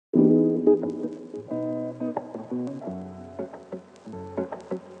You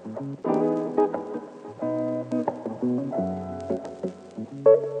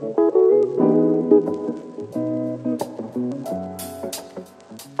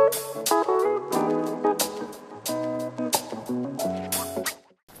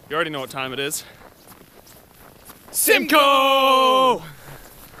already know what time it is. Simcoe!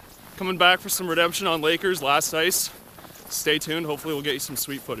 Coming back for some redemption on Lakers last ice. Stay tuned, hopefully we'll get you some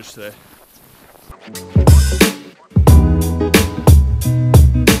sweet footage today.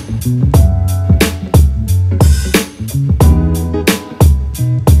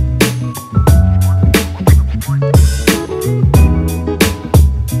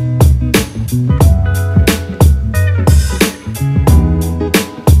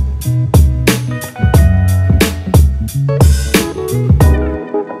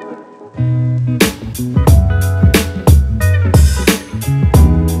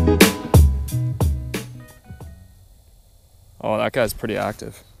 Oh, that guy's pretty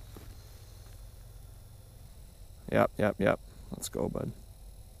active. Yep. Let's go, bud.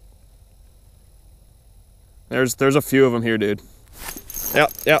 There's a few of them here, dude.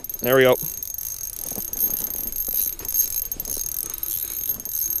 Yep, there we go.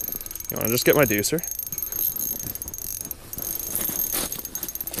 You wanna just get my deucer?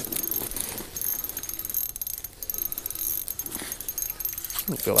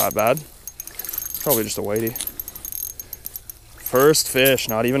 Don't feel that bad. Probably just a whitey. First fish,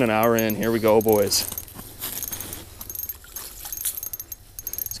 not even an hour in. Here we go, boys.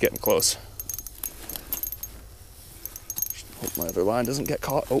 It's getting close. Hope my other line doesn't get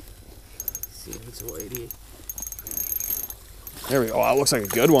caught. Oh. See if it's a whitey. There we go. Oh, that looks like a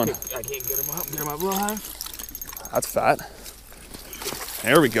good one. I can't get him up. Get him up real high. That's fat.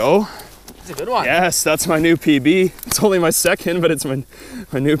 There we go. It's a good one. Yes, that's my new PB. It's only my second, but it's my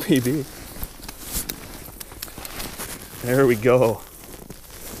new PB. There we go.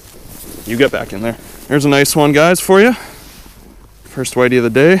 You get back in there. There's a nice one, guys, for you. First whitey of the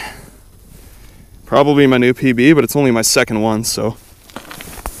day. Probably my new PB, but it's only my second one, so.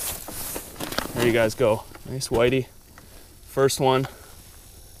 There you guys go. Nice whitey. First one.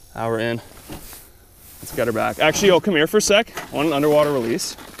 Hour in. Let's get her back. Actually, come here for a sec. I want an underwater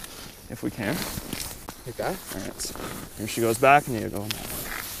release, if we can. Okay. All right, so here she goes back, and you go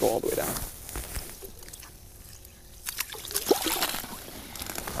all the way down.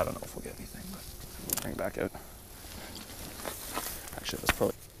 I don't know if we'll get anything, but we'll bring it back out. Actually, that's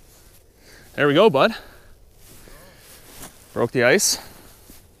probably... There we go, bud. Broke the ice.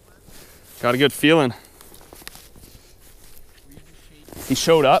 Got a good feeling. He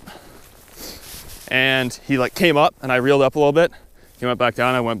showed up, and he came up, and I reeled up a little bit. He went back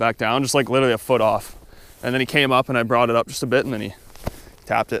down, I went back down, just literally a foot off. And then he came up, and I brought it up just a bit, and then he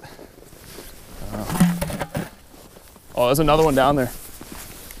tapped it. Oh, there's another one down there.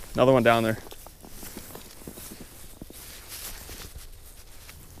 Another one down there.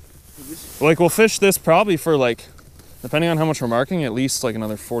 We'll fish this probably for depending on how much we're marking, at least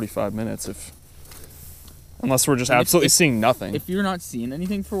another 45 minutes unless we're just absolutely seeing nothing. If you're not seeing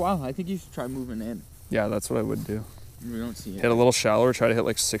anything for a while, I think you should try moving in. Yeah, that's what I would do. We don't see it. Hit a little shallower, try to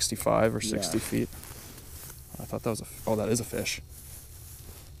hit 65 or 60 feet. I thought that was oh, that is a fish.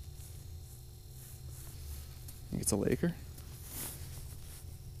 I think it's a Laker.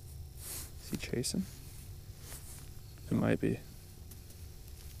 Is he chasing? It might be.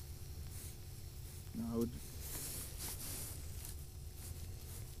 No, I would.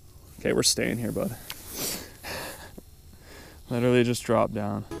 Okay, we're staying here, bud. Literally just dropped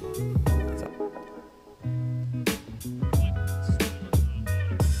down.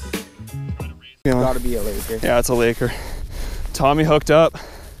 Gotta be a Laker. Yeah, it's a Laker. Tommy hooked up.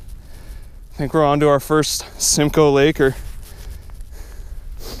 I think we're on to our first Simcoe Laker.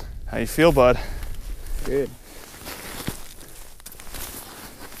 How you feel, bud? Good.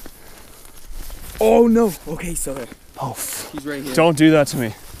 Oh no! Okay, so oh, he's right here. Don't do that to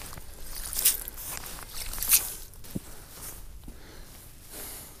me.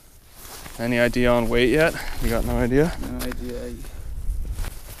 Any idea on weight yet? You got no idea? No idea.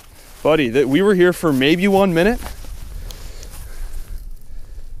 Buddy, we were here for maybe 1 minute.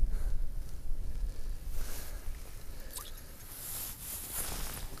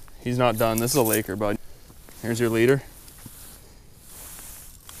 He's not done. This is a Laker, bud. Here's your leader.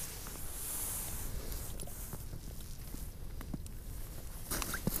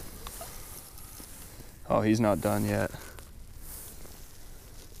 Oh, he's not done yet.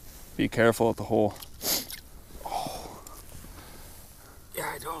 Be careful at the hole. Oh.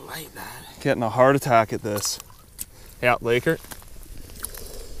 Yeah, I don't like that. Getting a heart attack at this. Yeah, Laker.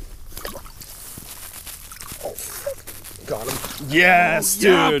 Got him. Yes, Oh,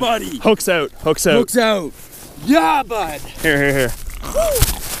 yeah, dude. buddy. Hooks out. Hooks out. Hooks out. Yeah, bud. Here.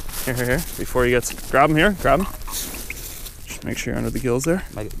 Here. Before he gets, grab him here. Grab him. Just make sure you're under the gills there.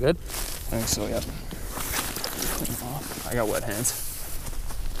 Make it good. I think so. Yeah. I got wet hands.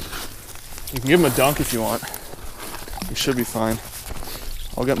 You can give him a dunk if you want. He should be fine.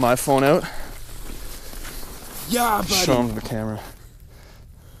 I'll get my phone out. Yeah, buddy. Show him to the camera.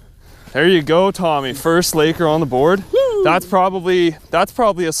 There you go, Tommy. First Laker on the board. Woo! That's probably a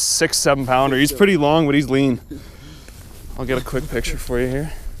 6-7 pounder. He's pretty long, but he's lean. I'll get a quick picture for you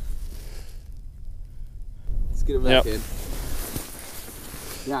here. Let's get him back in.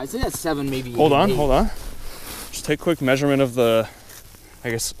 Yeah, I'd say that's 7, maybe. Hold on. 8. Just take a quick measurement of the, I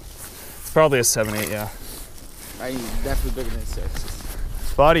guess, it's probably a 7-8, yeah. I mean, definitely bigger than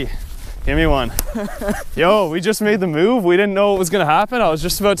 6. Buddy, give me one. Yo, we just made the move. We didn't know what was gonna happen. I was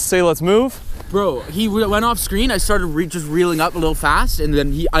just about to say, let's move. Bro, he went off screen. I started just reeling up a little fast, and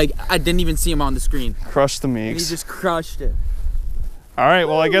then I didn't even see him on the screen. Crushed the And he meeks. just crushed it. All right,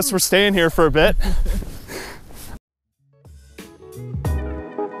 well, I guess we're staying here for a bit.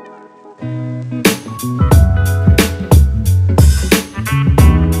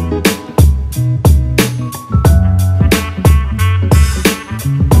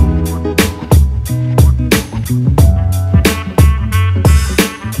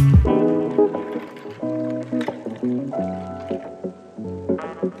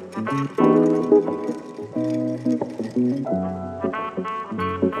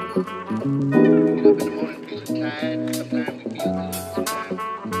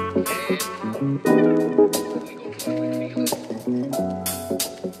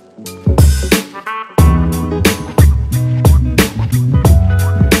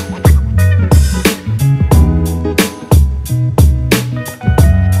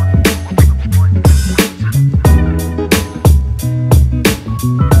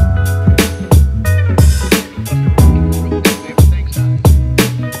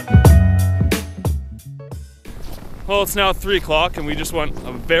 Well, it's now 3 o'clock and we just went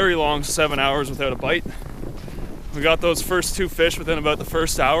a very long 7 hours without a bite. We got those first 2 fish within about the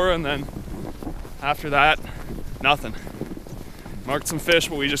first hour, and then after that, nothing. Marked some fish,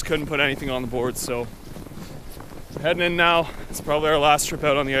 but we just couldn't put anything on the board, so heading in now. It's probably our last trip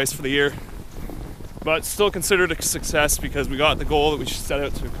out on the ice for the year, but still considered a success because we got the goal that we set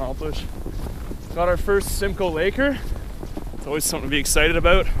out to accomplish. Got our first Simcoe Laker. It's always something to be excited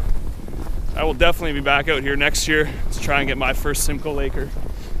about. I will definitely be back out here next year to try and get my first Simcoe Laker.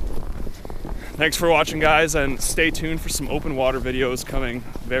 Thanks for watching, guys, and stay tuned for some open water videos coming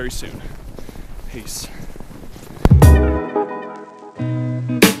very soon. Peace.